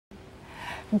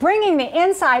Bringing the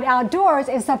inside outdoors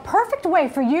is the perfect way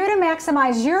for you to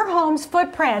maximize your home's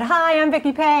footprint. Hi, I'm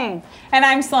Vicki Payne. And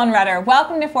I'm Sloan Rudder.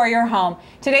 Welcome to For Your Home.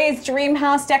 Today's Dream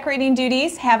House decorating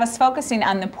duties have us focusing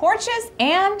on the porches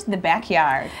and the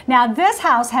backyard. Now this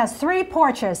house has 3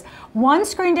 porches, 1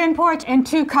 screened-in porch and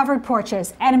 2 covered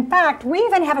porches. And in fact, we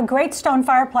even have a great stone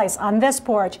fireplace on this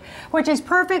porch, which is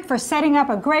perfect for setting up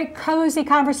a great cozy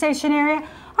conversation area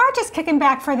or just kicking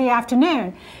back for the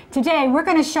afternoon. Today, we're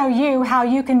going to show you how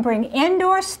you can bring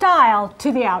indoor style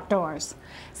to the outdoors.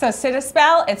 So sit a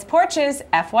spell, it's Porches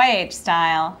FYH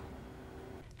style.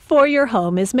 For Your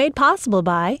Home is made possible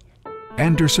by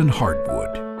Andersen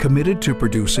Hardwood, committed to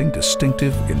producing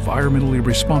distinctive, environmentally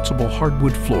responsible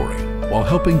hardwood flooring while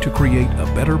helping to create a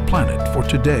better planet for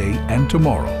today and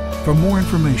tomorrow. For more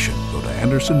information, go to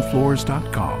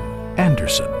andersenfloors.com.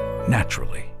 Andersen,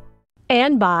 naturally.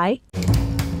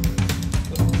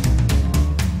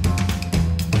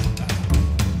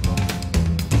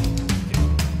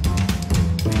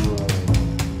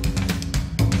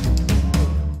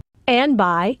 and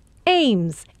by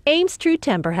Ames. Ames True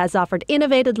Timber has offered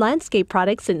innovative landscape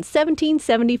products since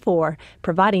 1774,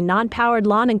 providing non-powered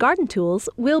lawn and garden tools,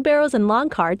 wheelbarrows and lawn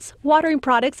carts, watering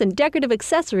products and decorative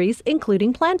accessories,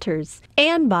 including planters.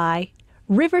 And by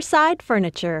Riverside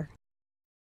Furniture.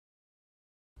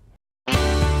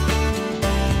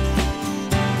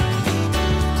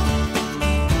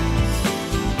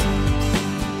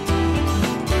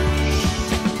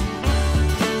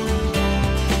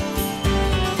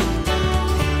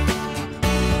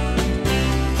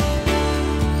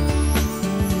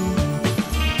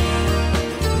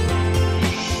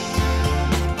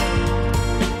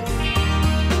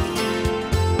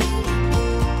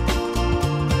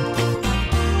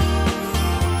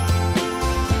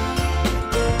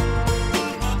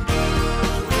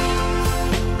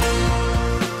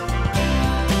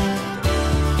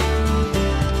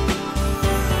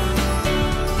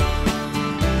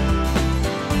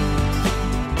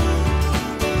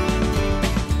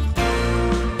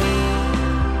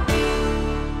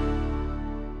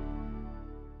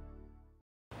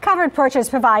 Covered porches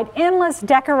provide endless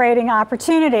decorating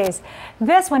opportunities.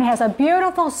 This one has a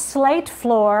beautiful slate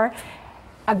floor,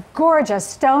 a gorgeous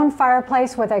stone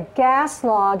fireplace with a gas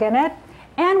log in it,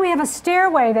 and we have a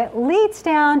stairway that leads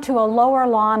down to a lower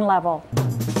lawn level.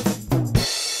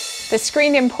 The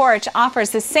screened-in porch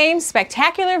offers the same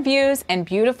spectacular views and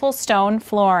beautiful stone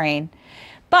flooring.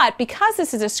 But because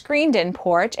this is a screened-in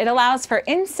porch, it allows for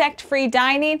insect-free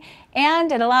dining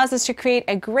and it allows us to create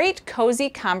a great cozy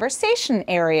conversation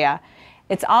area.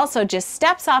 It's also just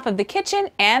steps off of the kitchen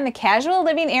and the casual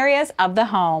living areas of the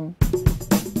home.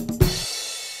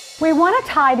 We want to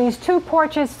tie these 2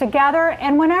 porches together,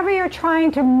 and whenever you're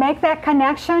trying to make that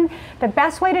connection, the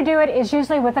best way to do it is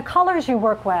usually with the colors you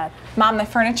work with. Mom, the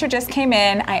furniture just came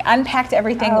in. I unpacked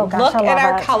everything. Oh, gosh, Look I at love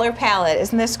our it. color palette.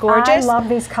 Isn't this gorgeous? I love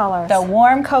these colors. The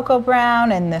warm cocoa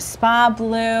brown and the spa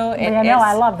blue.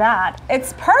 I love that.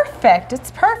 It's perfect.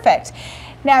 It's perfect.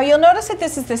 Now you'll notice that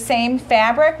this is the same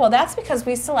fabric. Well, that's because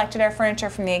we selected our furniture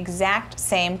from the exact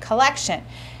same collection.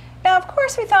 Now, of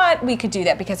course, we thought we could do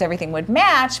that because everything would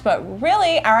match, but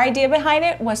really our idea behind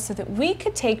it was so that we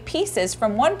could take pieces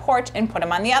from one porch and put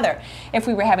them on the other. If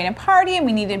we were having a party and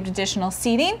we needed additional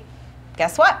seating,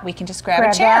 guess what? We can just grab a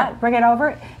chair. That, bring it over.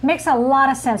 It makes a lot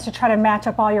of sense to try to match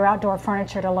up all your outdoor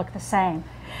furniture to look the same.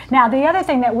 Now, the other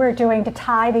thing that we're doing to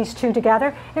tie these 2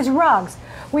 together is rugs.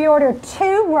 We ordered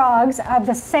 2 rugs of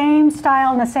the same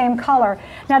style and the same color.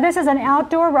 Now, this is an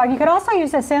outdoor rug. You could also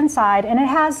use this inside, and it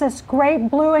has this great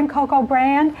blue and cocoa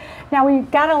brand. Now, we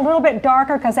got it a little bit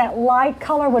darker because that light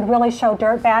color would really show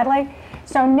dirt badly.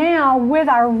 So now, with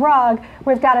our rug,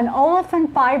 we've got an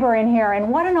olefin fiber in here, and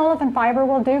what an olefin fiber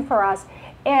will do for us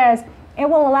is it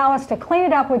will allow us to clean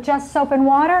it up with just soap and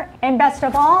water, and best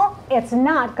of all, it's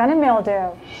not going to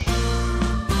mildew.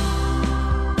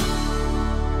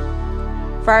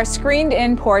 For our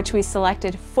screened-in porch, we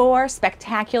selected 4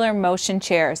 spectacular motion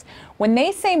chairs. When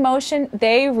they say motion,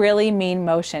 they really mean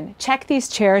motion. Check these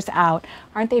chairs out.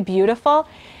 Aren't they beautiful?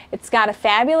 It's got a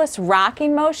fabulous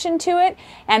rocking motion to it,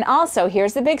 and also,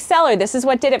 here's the big seller. This is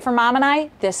what did it for Mom and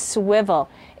I, this swivel.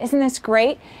 Isn't this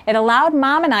great? It allowed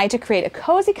Mom and I to create a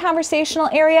cozy conversational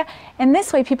area, and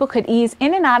this way people could ease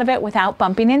in and out of it without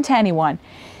bumping into anyone.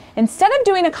 Instead of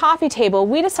doing a coffee table,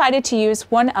 we decided to use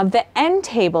one of the end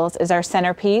tables as our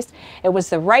centerpiece. It was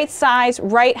the right size,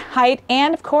 right height,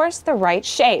 and of course, the right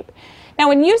shape. Now,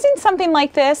 when using something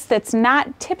like this that's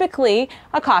not typically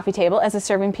a coffee table as a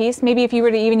serving piece, maybe if you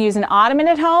were to even use an ottoman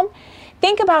at home,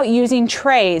 think about using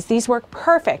trays. These work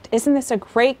perfect. Isn't this a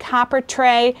great copper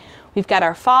tray? We've got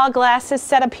our fall glasses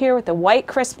set up here with the white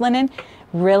crisp linen.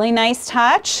 Really nice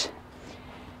touch.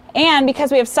 And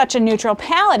because we have such a neutral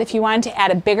palette, if you wanted to add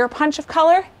a bigger punch of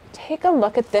color, take a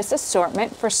look at this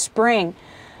assortment for spring.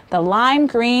 The lime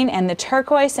green and the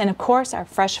turquoise, and of course our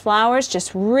fresh flowers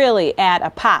just really add a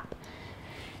pop.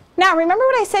 Now remember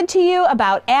what I said to you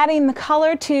about adding the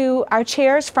color to our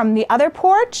chairs from the other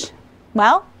porch?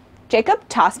 Well, Jacob,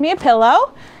 toss me a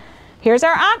pillow. Here's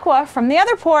our aqua from the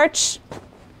other porch.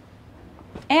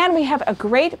 And we have a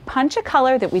great punch of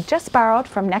color that we just borrowed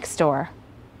from next door.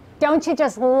 Don't you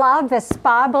just love this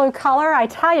spa blue color? I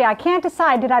tell you, I can't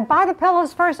decide, did I buy the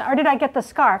pillows first or did I get the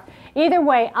scarf? Either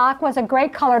way, aqua is a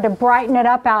great color to brighten it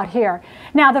up out here.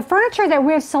 Now, the furniture that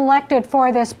we've selected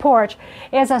for this porch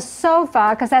is a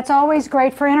sofa, because that's always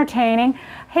great for entertaining.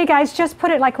 Hey guys, just put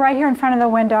it like right here in front of the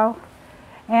window.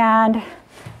 And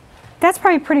that's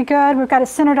probably pretty good. We've got it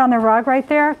centered on the rug right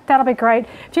there. That'll be great.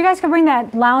 If you guys could bring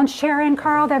that lounge chair in,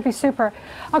 Carl, that'd be super.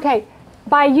 Okay.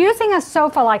 By using a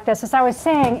sofa like this, as I was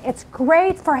saying, it's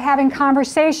great for having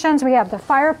conversations. We have the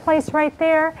fireplace right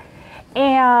there.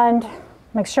 And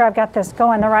make sure I've got this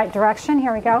going the right direction.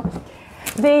 Here we go.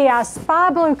 The spa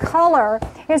blue color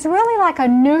is really like a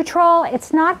neutral.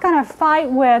 It's not going to fight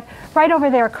with, right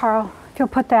over there, Carl, if you'll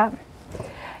put that.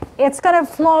 It's going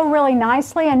to flow really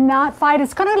nicely and not fight.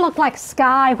 It's going to look like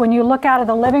sky when you look out of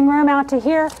the living room out to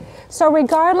here. So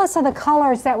regardless of the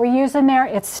colors that we use in there,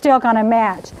 it's still going to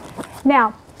match.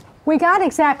 Now, we got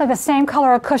exactly the same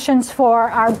color of cushions for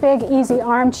our big easy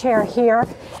armchair here,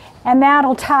 and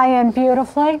that'll tie in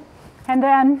beautifully. And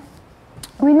then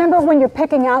remember, when you're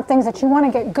picking out things, that you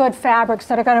want to get good fabrics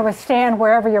that are going to withstand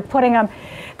wherever you're putting them.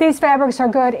 These fabrics are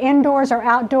good indoors or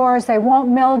outdoors. They won't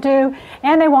mildew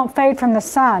and they won't fade from the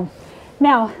sun.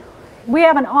 Now, we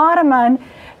have an ottoman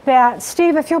that,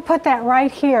 Steve, if you'll put that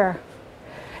right here.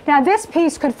 Now, this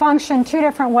piece could function two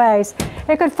different ways.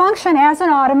 It could function as an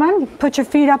ottoman, put your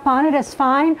feet up on it, it's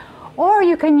fine, or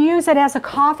you can use it as a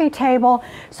coffee table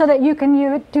so that you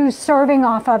can do serving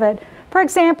off of it. For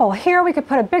example, here we could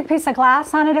put a big piece of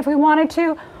glass on it if we wanted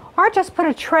to, or just put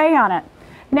a tray on it.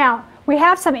 Now, we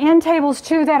have some end tables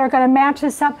too that are going to match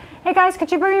this up. Hey guys,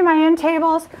 could you bring me my end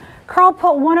tables? Carl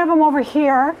put one of them over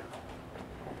here.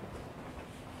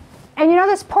 And you know,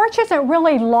 this porch isn't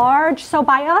really large, so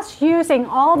by us using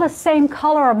all the same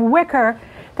color of wicker,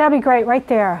 that'd be great right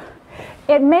there.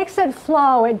 It makes it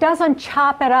flow, it doesn't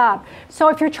chop it up. So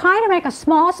if you're trying to make a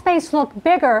small space look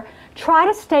bigger, try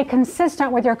to stay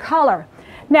consistent with your color.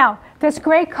 Now, this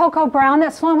great cocoa brown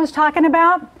that Sloan was talking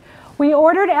about, we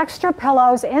ordered extra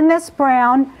pillows in this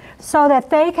brown so that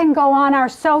they can go on our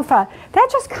sofa. That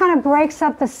just kind of breaks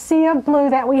up the sea of blue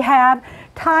that we have,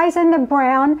 ties in the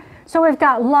brown. So we've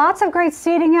got lots of great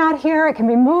seating out here. It can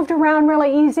be moved around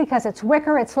really easy because it's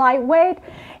wicker, it's lightweight.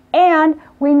 And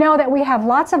we know that we have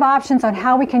lots of options on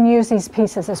how we can use these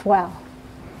pieces as well.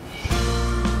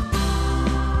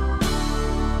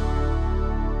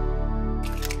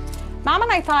 Mom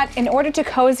and I thought in order to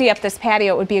cozy up this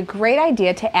patio, it would be a great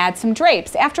idea to add some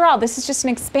drapes. After all, this is just an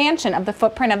expansion of the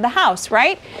footprint of the house,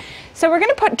 right? So we're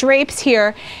going to put drapes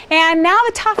here, and now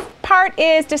the tough part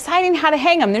is deciding how to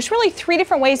hang them. There's really 3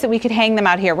 different ways that we could hang them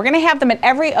out here. We're going to have them at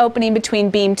every opening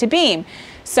between beam to beam.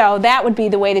 So that would be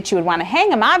the way that you would want to hang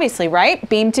them, obviously, right?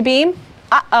 Beam to beam.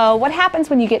 Uh-oh, what happens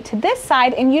when you get to this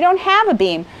side and you don't have a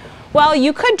beam? Well,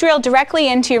 you could drill directly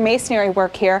into your masonry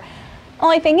work here.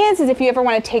 Only thing is if you ever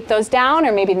want to take those down,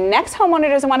 or maybe the next homeowner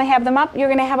doesn't want to have them up, you're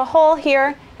going to have a hole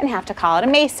here and have to call it a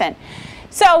mason.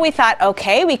 So we thought,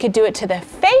 okay, we could do it to the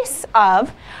face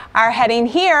of our heading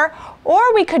here,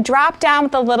 or we could drop down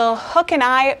with a little hook and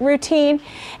eye routine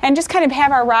and just kind of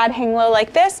have our rod hang low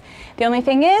like this. The only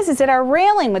thing is that our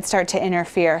railing would start to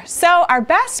interfere. So our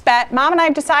best bet, Mom and I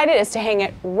have decided, is to hang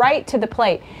it right to the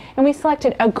plate. And we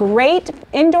selected a great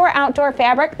indoor-outdoor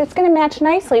fabric that's going to match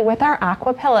nicely with our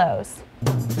aqua pillows.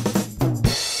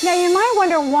 Now you might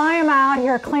wonder why I'm out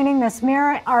here cleaning this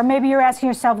mirror, or maybe you're asking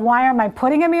yourself, why am I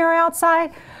putting a mirror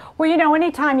outside? Well, you know,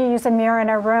 anytime you use a mirror in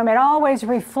a room, it always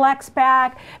reflects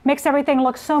back, makes everything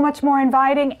look so much more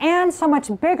inviting and so much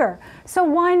bigger. So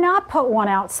why not put one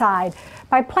outside?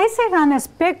 By placing it on this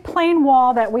big plain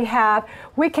wall that we have,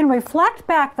 we can reflect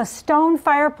back the stone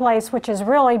fireplace, which is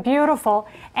really beautiful,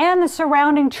 and the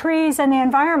surrounding trees and the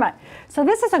environment. So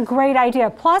this is a great idea.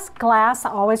 Plus, glass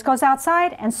always goes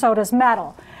outside, and so does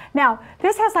metal. Now,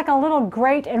 this has like a little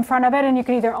grate in front of it, and you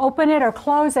can either open it or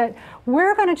close it.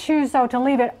 We're going to choose, though, to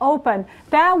leave it open.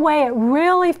 That way it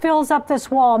really fills up this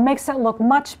wall, makes it look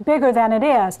much bigger than it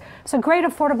is. It's a great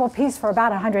affordable piece for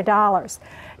about $100.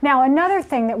 Now, another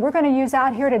thing that we're going to use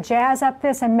out here to jazz up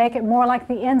this and make it more like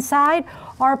the inside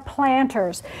are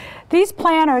planters. These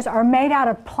planters are made out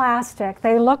of plastic.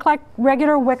 They look like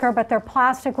regular wicker, but they're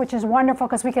plastic, which is wonderful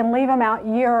because we can leave them out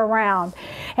year-round.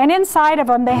 And inside of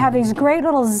them, they have these great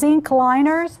little zinc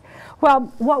liners.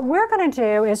 Well, what we're going to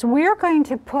do is we're going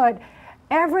to put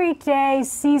everyday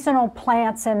seasonal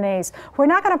plants in these. We're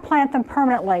not going to plant them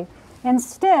permanently.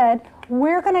 Instead,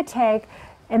 we're going to take,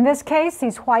 in this case,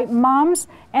 these white mums,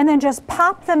 and then just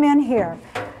pop them in here.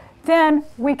 Then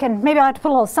we can, maybe I'll have to put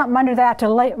a little something under that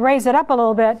to raise it up a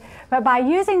little bit, but by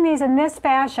using these in this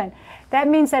fashion, that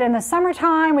means that in the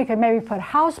summertime we could maybe put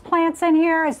house plants in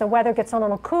here as the weather gets a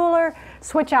little cooler,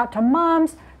 switch out to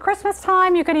mums. Christmas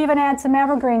time, you could even add some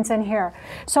evergreens in here.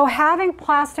 So having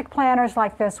plastic planters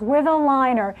like this with a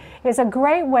liner is a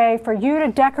great way for you to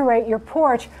decorate your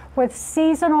porch with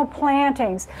seasonal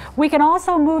plantings. We can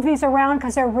also move these around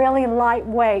because they're really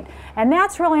lightweight. And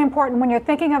that's really important when you're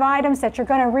thinking of items that you're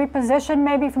going to reposition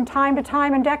maybe from time to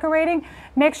time in decorating.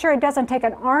 Make sure it doesn't take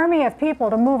an army of people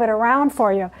to move it around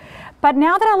for you. But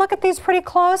now that I look at these pretty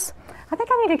close, I think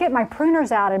I need to get my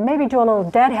pruners out and maybe do a little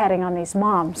deadheading on these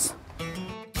mums.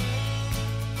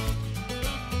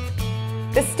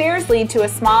 The stairs lead to a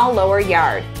small lower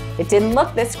yard. It didn't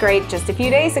look this great just a few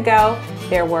days ago.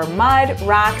 There were mud,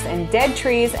 rocks, and dead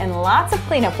trees and lots of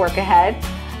cleanup work ahead.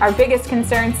 Our biggest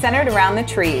concern centered around the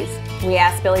trees. We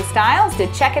asked Billy Stiles to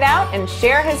check it out and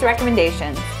share his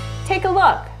recommendations. Take a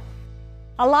look.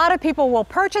 A lot of people will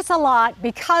purchase a lot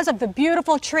because of the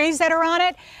beautiful trees that are on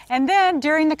it, and then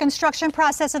during the construction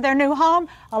process of their new home,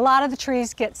 a lot of the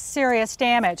trees get serious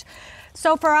damage.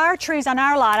 So for our trees on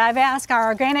our lot, I've asked our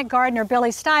organic gardener,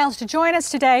 Billy Stiles, to join us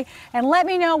today and let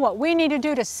me know what we need to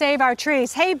do to save our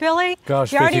trees. Hey, Billy,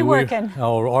 gosh, you're Vicki, already working.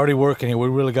 We're already working here. We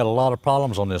really got a lot of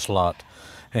problems on this lot.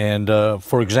 And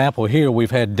for example, here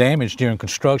we've had damage during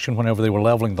construction whenever they were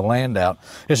leveling the land out.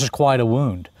 This is quite a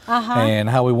wound. And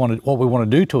what we want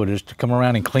to do to it is to come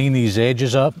around and clean these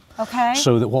edges up,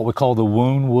 so that what we call the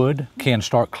wound wood can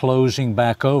start closing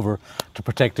back over to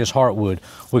protect this heartwood.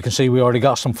 We can see we already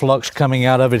got some flux coming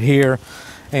out of it here.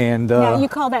 And now you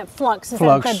call that flux? Is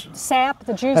that the sap,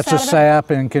 the juice? That's a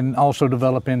sap, and can also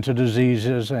develop into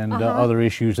diseases and other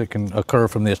issues that can occur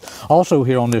from this. Also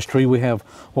here on this tree we have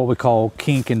what we call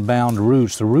kink and bound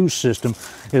roots. The root system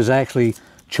is actually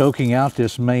choking out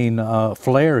this main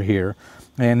flare here,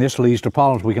 and this leads to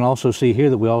problems. We can also see here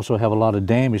that we also have a lot of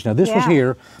damage. Now this was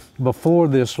here before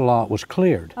this lot was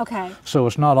cleared. So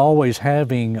it's not always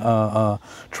having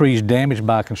trees damaged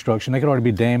by construction. They could already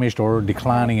be damaged or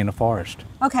declining in the forest.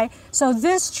 So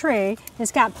this tree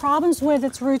has got problems with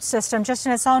its root system just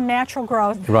in its own natural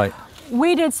growth.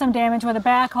 We did some damage with a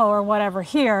backhoe or whatever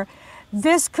here.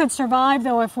 This could survive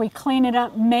though if we clean it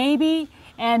up maybe,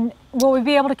 and will we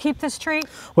be able to keep this tree?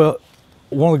 Well,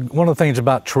 one of the things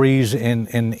about trees in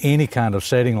any kind of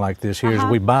setting like this here is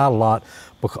we buy a lot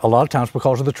of times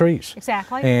because of the trees.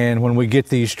 And when we get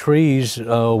these trees,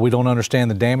 we don't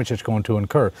understand the damage that's going to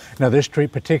incur. Now this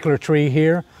particular tree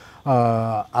here,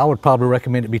 I would probably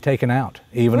recommend it be taken out,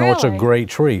 even though it's a great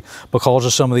tree, because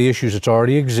of some of the issues that's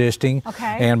already existing,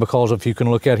 and because if you can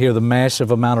look at here, the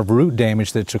massive amount of root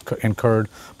damage that's incurred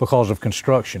because of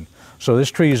construction. So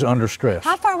this tree is under stress.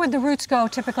 How far would the roots go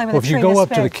typically with a tree this big? If you go up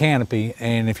to the canopy,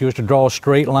 and if you was to draw a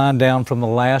straight line down from the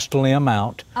last limb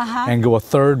out and go a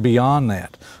third beyond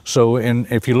that. So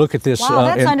if you look at this,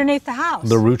 that's underneath the house.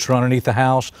 The roots are underneath the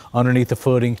house, underneath the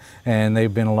footing, and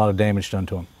they've been a lot of damage done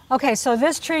to them. So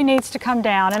this tree needs to come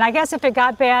down, and I guess if it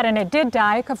got bad and it did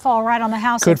die, it could fall right on the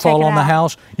house. Could fall on the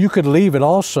house. You could leave it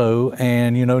also,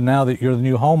 and you know, now that you're the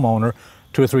new homeowner,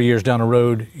 2 or 3 years down the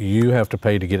road, you have to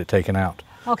pay to get it taken out.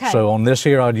 So on this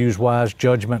here, I'd use wise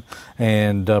judgment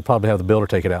and probably have the builder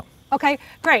take it out.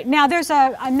 Great. Now there's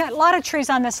a lot of trees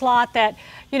on this lot that,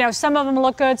 you know, some of them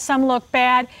look good, some look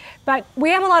bad, but we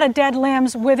have a lot of dead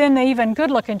limbs within the even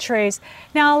good-looking trees.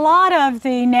 Now a lot of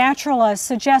the naturalists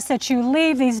suggest that you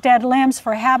leave these dead limbs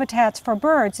for habitats for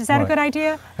birds. Is that a good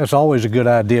idea? It's always a good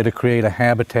idea to create a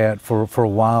habitat for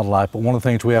wildlife, but one of the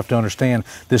things we have to understand,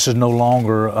 this is no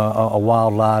longer a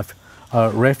wildlife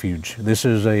refuge. This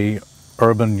is a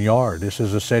urban yard. This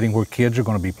is a setting where kids are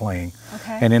going to be playing.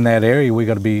 And in that area, we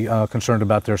got to be concerned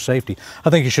about their safety. I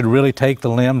think you should really take the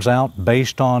limbs out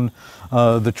based on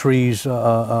the tree's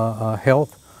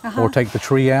health, or take the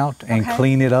tree out and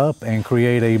clean it up and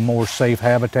create a more safe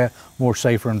habitat, more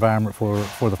safer environment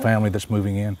for the family that's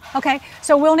moving in.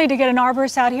 So we'll need to get an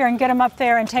arborist out here and get them up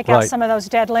there and take out some of those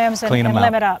dead limbs and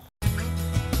limb it up.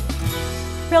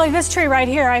 Billy, this tree right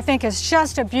here I think is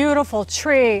just a beautiful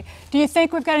tree. Do you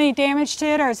think we've got any damage to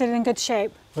it, or is it in good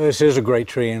shape? Well, this is a great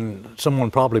tree, and someone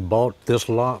probably bought this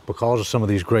lot because of some of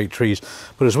these great trees.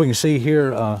 But as we can see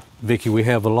here, Vicki, we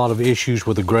have a lot of issues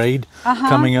with the grade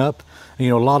coming up. You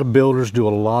know, a lot of builders do a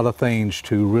lot of things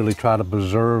to really try to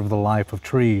preserve the life of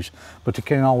trees, but it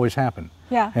can't always happen.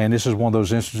 Yeah. And this is one of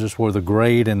those instances where the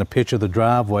grade and the pitch of the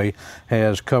driveway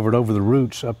has covered over the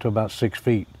roots up to about 6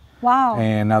 feet. Wow.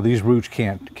 And now these roots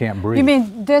can't breathe. You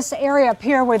mean this area up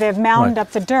here where they've mounded up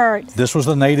the dirt? This was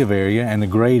the native area, and the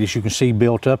grade, as you can see,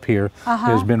 built up here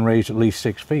has been raised at least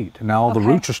 6 feet. Now all the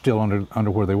roots are still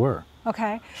under where they were.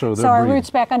 Okay. So our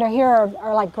roots back under here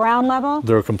are like ground level?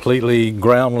 They're completely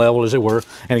ground level, as it were.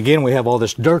 And again, we have all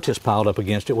this dirt that's piled up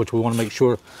against it, which we want to make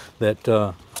sure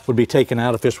that would be taken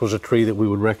out if this was a tree that we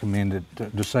would recommend it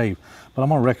to save. But I'm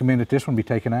going to recommend that this one be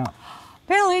taken out.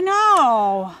 Billy,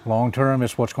 no. Long term,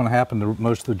 it's what's going to happen. The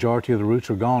majority of the roots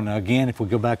are gone. Now again, if we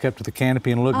go back up to the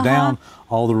canopy and look down,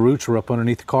 all the roots are up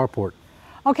underneath the carport.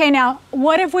 Okay, now,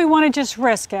 what if we want to just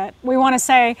risk it? We want to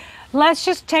say, let's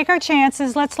just take our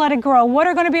chances, let's let it grow. What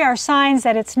are going to be our signs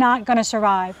that it's not going to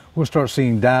survive? We'll start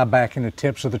seeing die back in the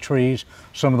tips of the trees.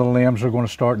 Some of the limbs are going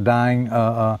to start dying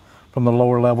from the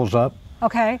lower levels up.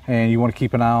 Okay. And you want to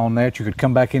keep an eye on that. You could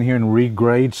come back in here and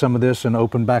regrade some of this and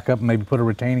open back up and maybe put a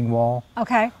retaining wall.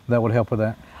 Okay. That would help with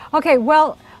that. Okay,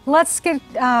 well, let's get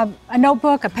a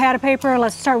notebook, a pad of paper.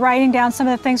 Let's start writing down some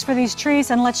of the things for these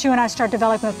trees, and let's you and I start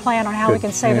developing a plan on how we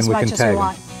can save as much as we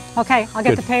want. Okay, I'll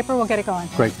get the paper, we'll get it going.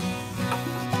 Great.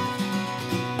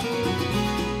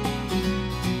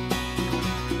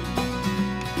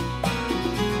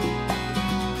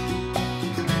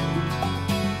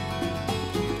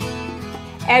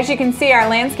 As you can see, our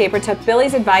landscaper took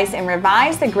Billy's advice and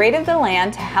revised the grade of the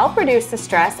land to help reduce the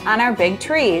stress on our big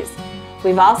trees.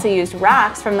 We've also used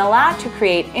rocks from the lot to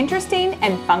create interesting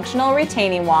and functional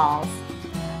retaining walls.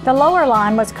 The lower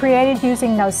lawn was created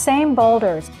using those same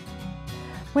boulders.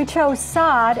 We chose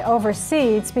sod over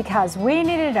seeds because we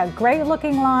needed a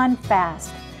great-looking lawn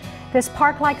fast. This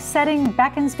park-like setting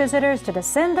beckons visitors to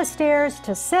descend the stairs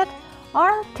to sit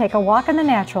or take a walk in the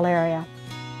natural area.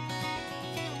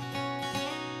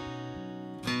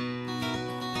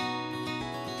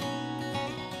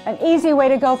 An easy way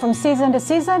to go from season to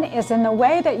season is in the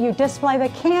way that you display the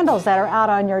candles that are out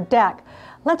on your deck.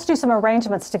 Let's do some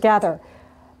arrangements together.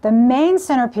 The main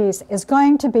centerpiece is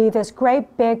going to be this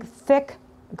great big thick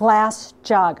glass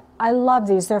jug. I love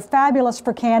these. They're fabulous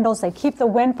for candles. They keep the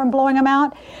wind from blowing them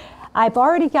out. I've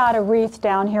already got a wreath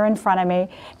down here in front of me,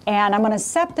 and I'm going to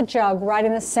set the jug right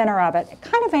in the center of it. It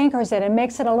kind of anchors it and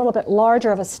makes it a little bit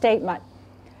larger of a statement.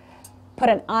 Put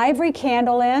an ivory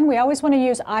candle in. We always want to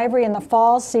use ivory in the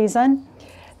fall season.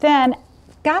 Then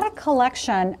got a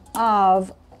collection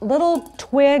of little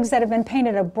twigs that have been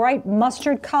painted a bright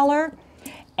mustard color,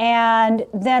 and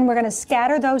then we're going to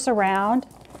scatter those around.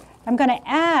 I'm going to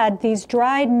add these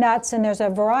dried nuts, and there's a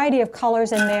variety of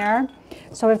colors in there.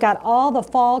 So we've got all the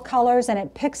fall colors, and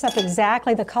it picks up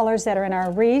exactly the colors that are in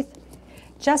our wreath.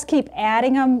 Just keep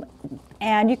adding them.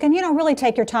 And you can, really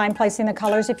take your time placing the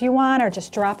colors if you want, or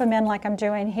just drop them in like I'm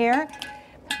doing here.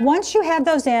 Once you have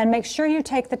those in, make sure you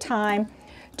take the time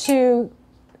to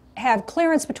have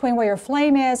clearance between where your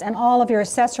flame is and all of your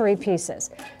accessory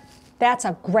pieces. That's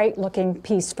a great looking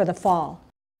piece for the fall.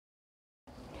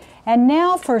 And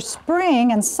now for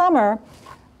spring and summer,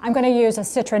 I'm going to use a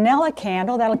citronella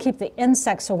candle. That'll keep the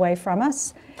insects away from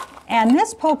us. And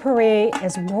this potpourri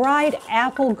is bright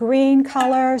apple green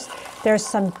colors. There's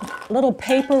some little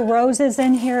paper roses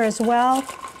in here as well.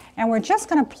 And we're just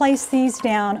going to place these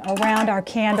down around our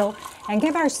candle and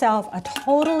give ourselves a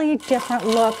totally different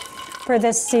look for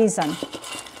this season.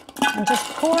 And just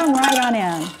pour them right on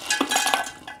in.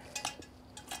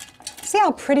 See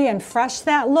how pretty and fresh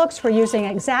that looks? We're using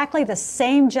exactly the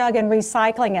same jug and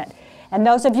recycling it. And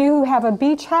those of you who have a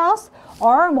beach house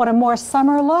or want a more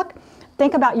summer look,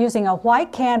 think about using a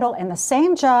white candle in the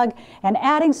same jug and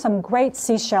adding some great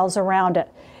seashells around it.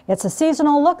 It's a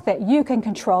seasonal look that you can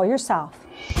control yourself.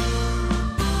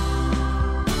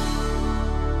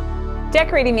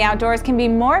 Decorating the outdoors can be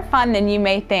more fun than you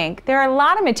may think. There are a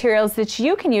lot of materials that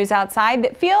you can use outside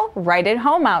that feel right at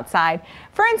home outside.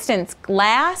 For instance,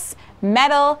 glass,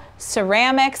 metal,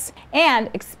 ceramics,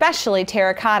 and especially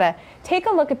terracotta. Take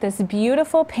a look at this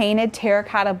beautiful painted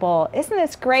terracotta bowl. Isn't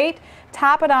this great?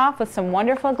 Top it off with some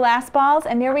wonderful glass balls,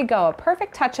 and there we go, a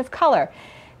perfect touch of color.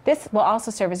 This will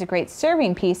also serve as a great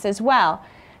serving piece as well.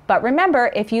 But remember,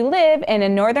 if you live in a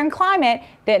northern climate,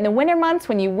 that in the winter months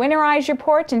when you winterize your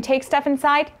porch and take stuff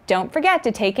inside, don't forget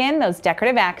to take in those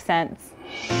decorative accents.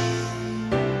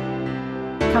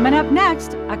 Coming up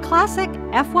next, a classic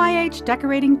FYH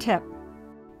decorating tip.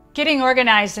 Getting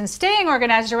organized and staying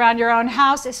organized around your own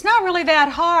house, it's not really that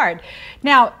hard.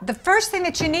 Now, the first thing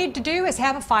that you need to do is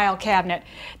have a file cabinet.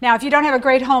 Now, if you don't have a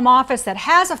great home office that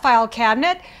has a file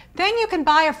cabinet, then you can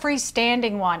buy a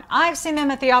freestanding one. I've seen them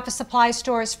at the office supply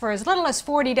stores for as little as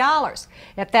 $40.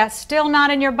 If that's still not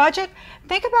in your budget,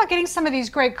 think about getting some of these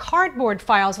great cardboard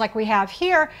files like we have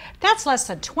here. That's less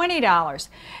than $20.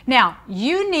 Now,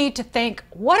 you need to think,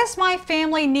 what does my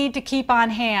family need to keep on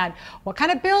hand? What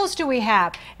kind of bills do we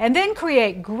have? And then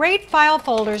create great file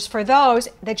folders for those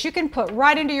that you can put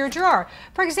right into your drawer.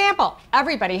 For example,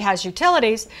 everybody has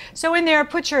utilities, so in there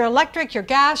put your electric, your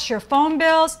gas, your phone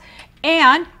bills.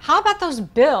 And how about those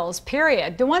bills,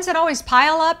 period? The ones that always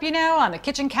pile up, you know, on the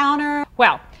kitchen counter.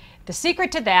 Well, the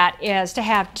secret to that is to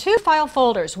have two file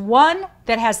folders. One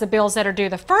that has the bills that are due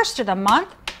the first of the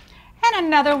month, and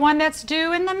another one that's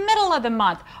due in the middle of the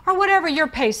month, or whatever your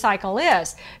pay cycle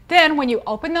is. Then when you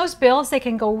open those bills, they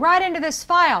can go right into this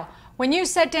file. When you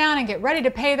sit down and get ready to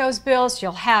pay those bills,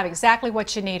 you'll have exactly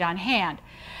what you need on hand.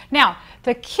 Now,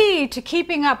 the key to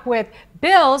keeping up with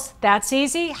bills, that's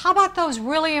easy. How about those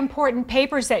really important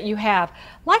papers that you have?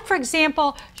 Like, for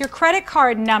example, your credit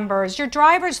card numbers, your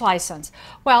driver's license.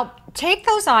 Well, take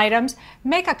those items,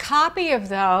 make a copy of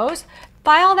those,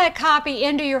 file that copy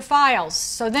into your files.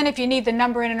 So then if you need the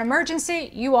number in an emergency,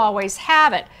 you always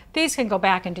have it. These can go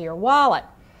back into your wallet.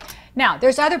 Now,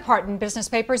 there's other part in business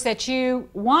papers that you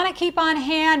want to keep on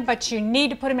hand, but you need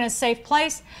to put them in a safe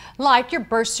place, like your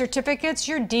birth certificates,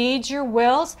 your deeds, your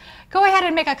wills. Go ahead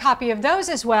and make a copy of those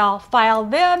as well, file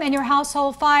them in your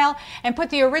household file, and put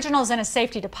the originals in a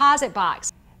safety deposit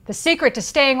box. The secret to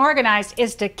staying organized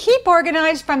is to keep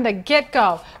organized from the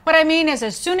get-go. What I mean is,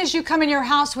 as soon as you come in your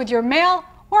house with your mail,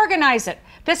 organize it.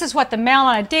 This is what the mail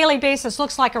on a daily basis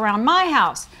looks like around my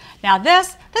house. Now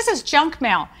this is junk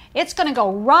mail. It's going to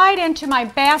go right into my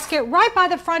basket right by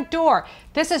the front door.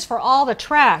 This is for all the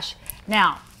trash.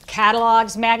 Now,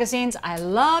 catalogs, magazines, I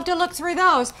love to look through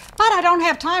those, but I don't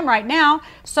have time right now,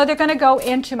 so they're going to go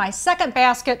into my second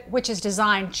basket, which is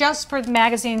designed just for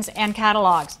magazines and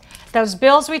catalogs. Those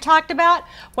bills we talked about,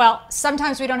 well,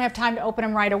 sometimes we don't have time to open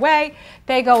them right away.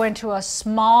 They go into a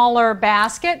smaller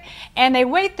basket, and they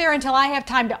wait there until I have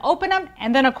time to open them,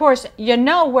 and then, of course, you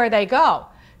know where they go.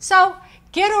 So,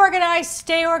 get organized,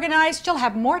 stay organized, you'll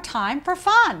have more time for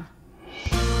fun.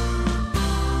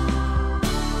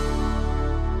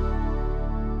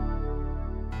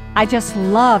 I just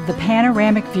love the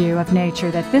panoramic view of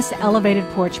nature that this elevated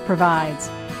porch provides.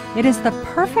 It is the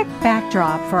perfect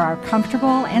backdrop for our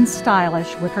comfortable and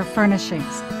stylish wicker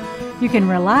furnishings. You can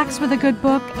relax with a good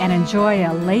book and enjoy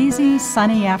a lazy,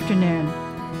 sunny afternoon.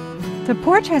 The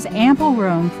porch has ample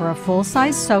room for a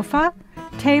full-size sofa,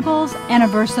 tables, and a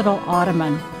versatile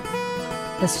ottoman.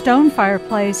 The stone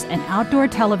fireplace and outdoor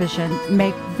television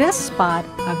make this spot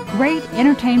a great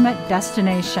entertainment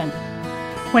destination.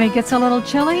 When it gets a little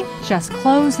chilly, just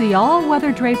close the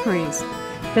all-weather draperies.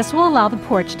 This will allow the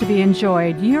porch to be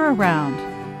enjoyed year-round.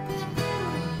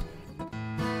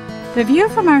 The view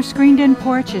from our screened-in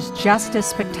porch is just as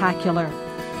spectacular.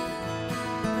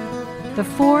 The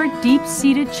 4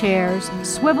 deep-seated chairs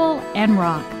swivel and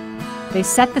rock. They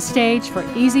set the stage for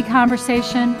easy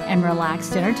conversation and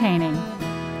relaxed entertaining.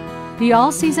 The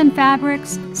all-season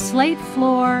fabrics, slate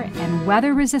floor, and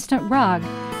weather-resistant rug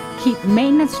keep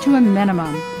maintenance to a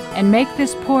minimum and make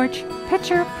this porch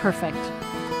picture perfect.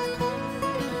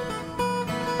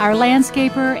 Our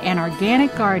landscaper and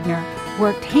organic gardener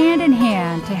worked hand in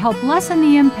hand to help lessen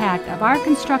the impact of our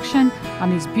construction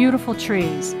on these beautiful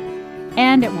trees,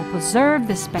 and it will preserve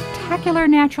this spectacular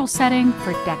natural setting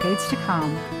for decades to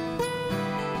come.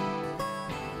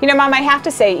 You know, Mom, I have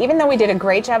to say, even though we did a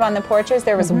great job on the porches,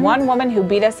 there was one woman who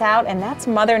beat us out, and that's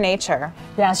Mother Nature.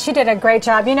 Yeah, she did a great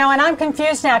job. You know, and I'm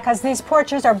confused now because these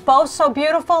porches are both so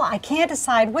beautiful. I can't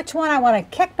decide which one I want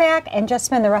to kick back and just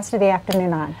spend the rest of the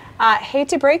afternoon on. Hate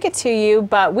to break it to you,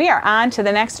 but we are on to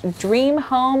the next dream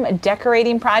home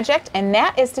decorating project, and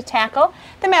that is to tackle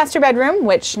the master bedroom,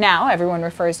 which now everyone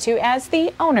refers to as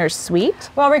the owner's suite.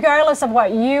 Well, regardless of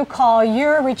what you call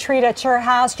your retreat at your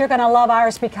house, you're going to love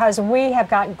ours because we have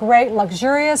got great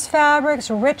luxurious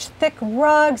fabrics, rich thick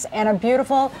rugs, and a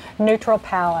beautiful neutral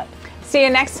palette. See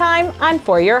you next time on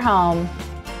For Your Home.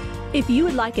 If you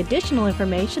would like additional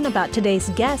information about today's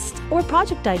guests or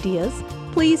project ideas,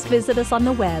 please visit us on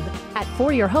the web at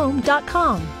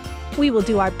foryourhome.com. We will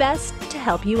do our best to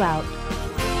help you out.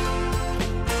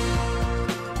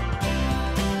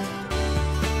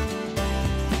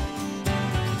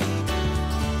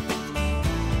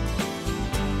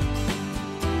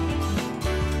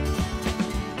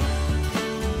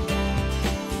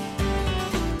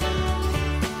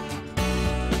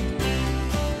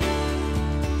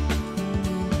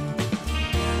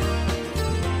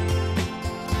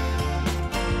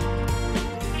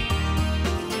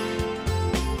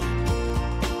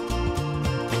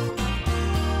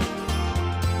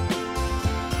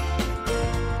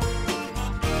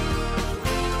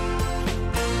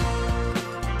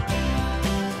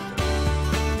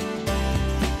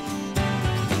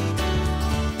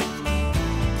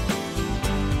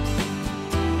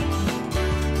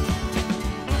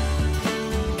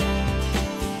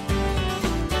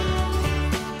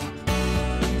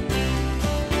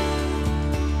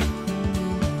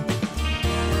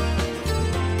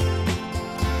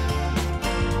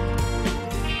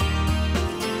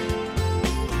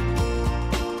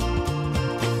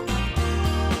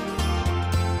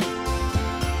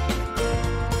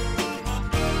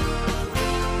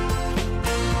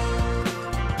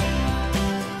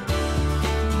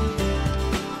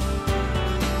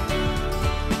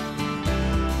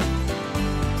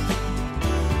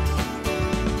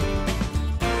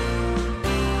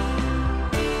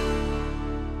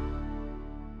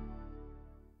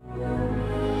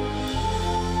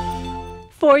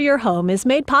 For Your Home is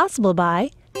made possible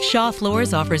by Shaw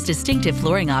Floors offers distinctive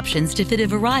flooring options to fit a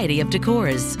variety of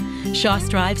decors. Shaw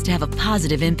strives to have a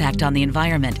positive impact on the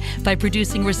environment by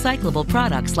producing recyclable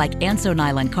products like Anso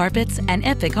nylon carpets and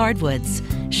Epic hardwoods.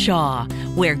 Shaw,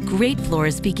 where great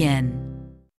floors begin.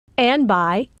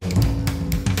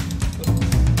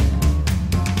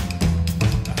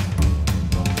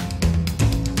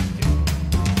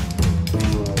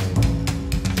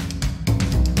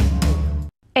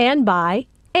 and by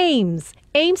Ames.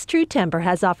 Ames True Timber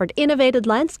has offered innovative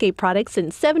landscape products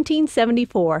since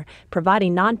 1774,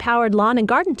 providing non-powered lawn and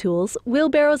garden tools,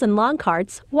 wheelbarrows and lawn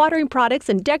carts, watering products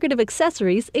and decorative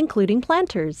accessories, including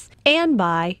planters. And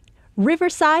by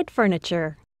Riverside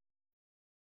Furniture.